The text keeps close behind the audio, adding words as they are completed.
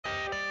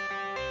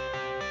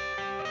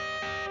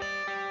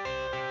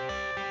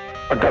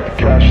I got the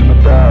cash in the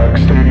bag,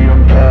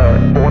 stadium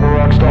packed. Born a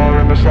rock star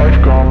in this life,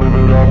 gon' live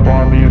it up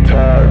on the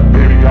attack.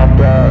 Baby, I'm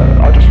bad,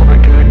 I just wanna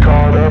get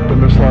caught up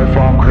in this life.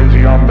 I'm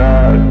crazy, I'm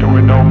mad,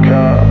 doing no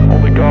cap.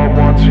 Only got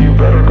one, so you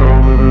better go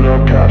live it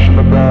up. Cash in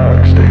the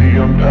bag,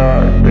 stadium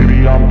packed.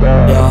 Baby, I'm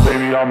bad, yeah.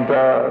 Baby, I'm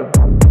bad.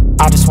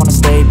 I just wanna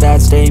stay bad,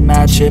 stay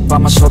mad. Chip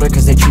on my shoulder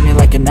cause they treat me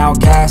like an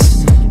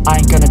outcast. I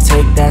ain't gonna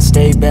take that,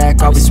 stay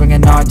back. I'll be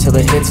swinging hard till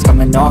the hits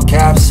come in all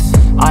caps.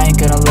 I ain't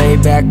gonna lay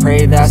back,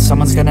 pray that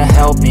someone's gonna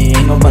help me.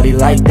 Ain't nobody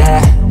like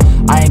that.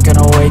 I ain't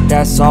gonna wait,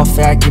 that's all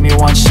fact. Give me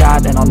one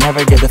shot and I'll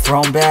never get the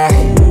throne back.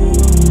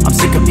 I'm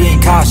sick of being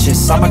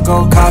cautious, I'ma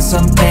go cause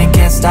something,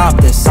 can't stop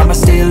this. I'ma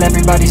steal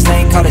everybody's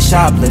lane, call it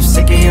shoplift.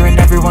 Sick of hearing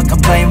everyone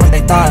complain when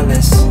they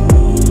thoughtless.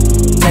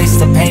 Taste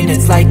the pain,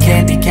 it's like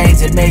candy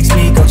canes. It makes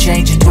me go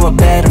change into a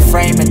better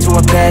frame, into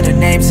a better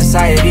name.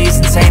 Society's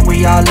insane,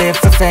 we all live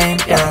for fame,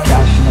 yeah.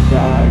 Cash in the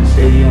bag,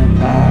 stadium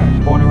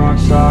packed. Born a rock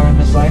star in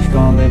this life,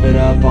 gon' live it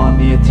up on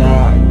the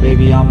attack.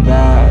 Baby, I'm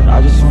bad,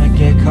 I just wanna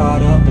get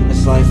caught up in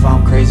this life.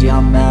 I'm crazy,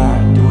 I'm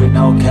mad, do it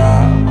no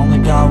cap. Only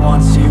got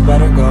one, so you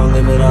better go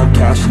live it up.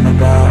 Cash in the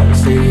bag,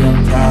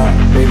 stadium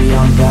packed. Baby,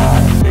 I'm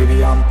bad,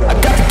 baby, I'm bad.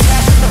 I got the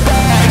cash in the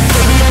bag,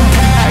 stadium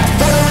packed.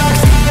 Born a rock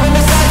star in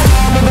this life,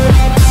 gon' live it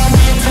up.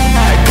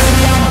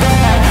 Baby, I'm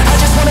bad, I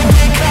just wanna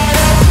get caught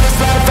up in this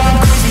life. I'm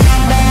crazy,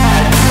 I'm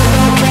mad, do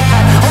it no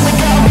cap. Only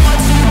got one,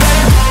 so you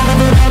better go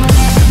live it up.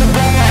 Cash in the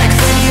bag,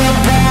 stadium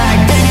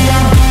packed. Baby,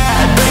 I'm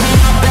bad, baby,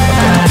 I'm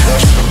bad.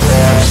 Cash in the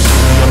bag,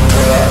 stadium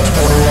packed.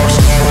 Born a rock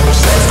star in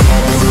this life,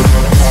 gon' live it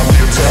up on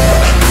the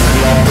attack.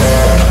 Baby, I'm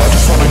bad, I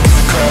just wanna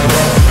get caught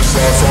up in this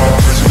life. I'm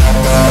crazy, I'm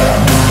mad,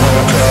 do it no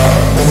cap.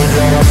 Only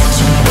got one,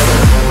 so you better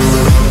go live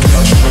it up.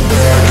 Cash in the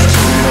bag,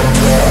 stadium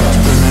packed.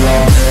 Baby, I'm bad, baby,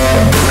 I'm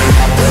bad.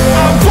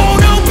 I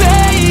won't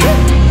obey.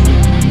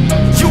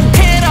 You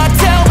cannot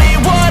tell me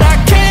what I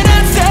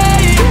cannot say.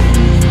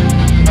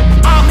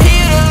 I'm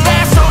here to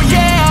last, so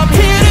yeah, I'm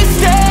here to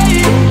stay.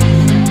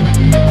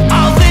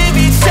 I'll live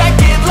each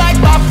second like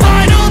my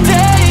final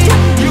day.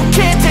 You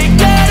can't take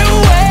that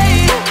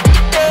away,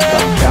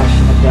 yeah. Cash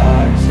in the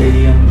bag,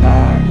 stadium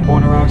packed.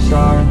 Born a rock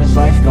star in this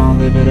life, gon'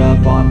 live it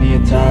up on the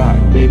attack.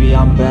 Baby,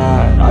 I'm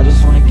bad, I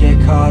just wanna get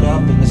caught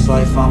up in this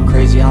life. I'm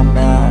crazy, I'm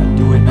mad,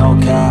 do it no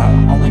cap.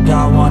 Only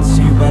got one,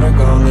 so you better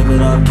go live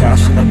it up.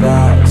 Cash in the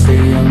bag,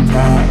 stadium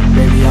packed.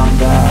 Baby, I'm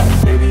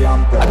bad, baby,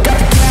 I'm bad.